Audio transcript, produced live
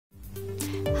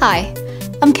Hi,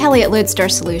 I'm Kelly at Lodestar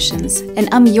Solutions, and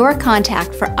I'm your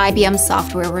contact for IBM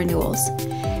software renewals.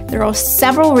 There are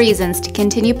several reasons to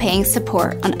continue paying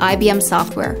support on IBM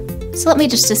software, so let me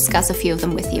just discuss a few of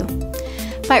them with you.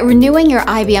 By renewing your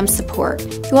IBM support,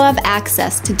 you will have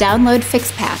access to download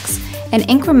fix packs and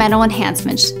incremental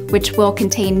enhancements which will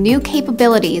contain new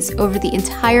capabilities over the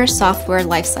entire software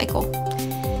lifecycle.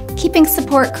 Keeping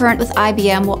support current with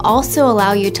IBM will also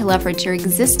allow you to leverage your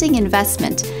existing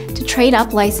investment to trade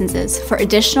up licenses for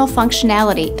additional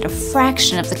functionality at a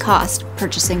fraction of the cost of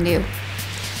purchasing new.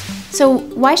 So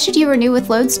why should you renew with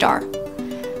Lodestar?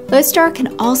 Lodestar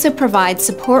can also provide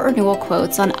support renewal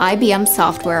quotes on IBM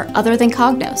software other than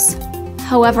Cognos.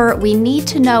 However, we need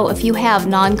to know if you have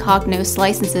non-Cognos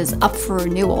licenses up for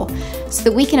renewal so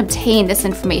that we can obtain this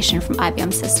information from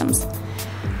IBM systems.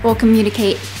 We'll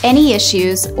communicate any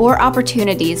issues or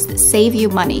opportunities that save you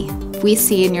money we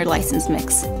see in your license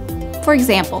mix. For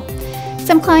example,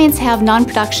 some clients have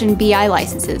non-production BI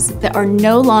licenses that are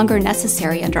no longer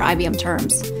necessary under IBM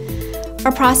terms.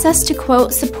 Our process to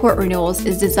quote support renewals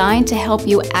is designed to help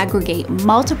you aggregate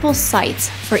multiple sites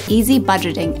for easy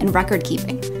budgeting and record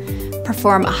keeping,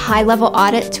 perform a high-level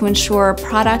audit to ensure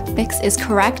product mix is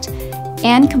correct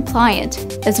and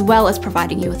compliant, as well as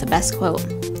providing you with the best quote.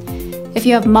 If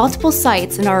you have multiple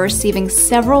sites and are receiving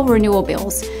several renewal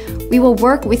bills, we will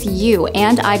work with you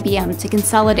and IBM to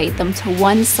consolidate them to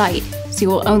one site so you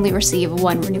will only receive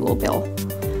one renewal bill.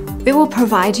 We will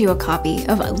provide you a copy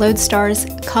of Lodestar's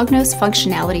Cognos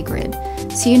Functionality Grid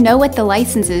so you know what the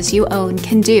licenses you own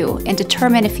can do and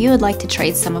determine if you would like to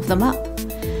trade some of them up.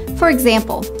 For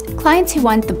example, clients who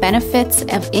want the benefits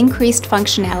of increased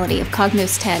functionality of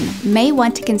Cognos 10 may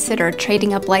want to consider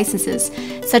trading up licenses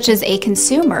such as a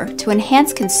consumer to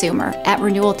enhanced consumer at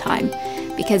renewal time,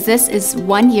 because this is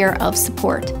 1 year of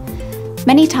support.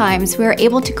 Many times we are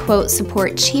able to quote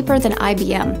support cheaper than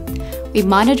IBM. We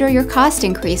monitor your cost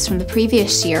increase from the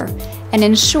previous year and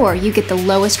ensure you get the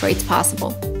lowest rates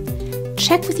possible.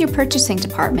 Check with your purchasing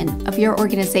department of your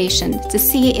organization to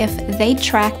see if they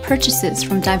track purchases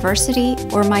from diversity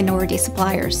or minority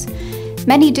suppliers.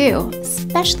 Many do,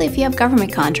 especially if you have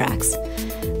government contracts.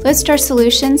 Lodestar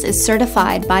Solutions is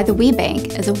certified by the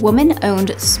WeBank as a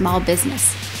woman-owned small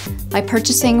business. By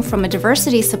purchasing from a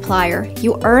diversity supplier,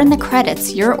 you earn the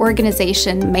credits your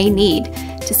organization may need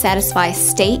to satisfy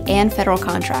state and federal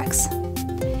contracts.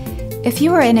 If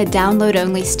you are in a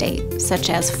download-only state,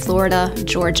 such as Florida,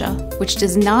 Georgia, which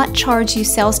does not charge you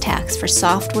sales tax for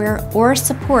software or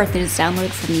support that is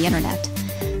downloaded from the internet,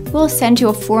 we'll send you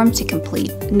a form to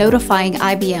complete notifying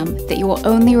IBM that you will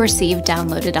only receive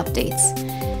downloaded updates.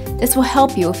 This will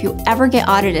help you if you ever get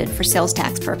audited for sales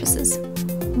tax purposes.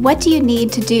 What do you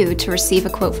need to do to receive a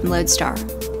quote from Lodestar?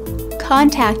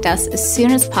 Contact us as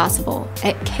soon as possible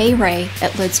at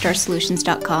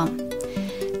kray@lodestarsolutions.com.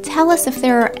 Tell us if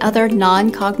there are other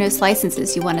non-Cognos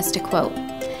licenses you want us to quote.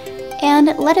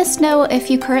 And let us know if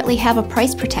you currently have a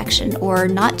price protection or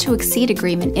not to exceed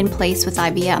agreement in place with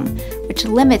IBM, which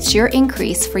limits your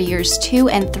increase for years 2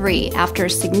 and 3 after a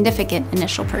significant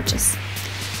initial purchase.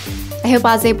 I hope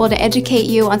I was able to educate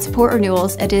you on support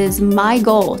renewals. It is my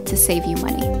goal to save you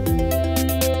money.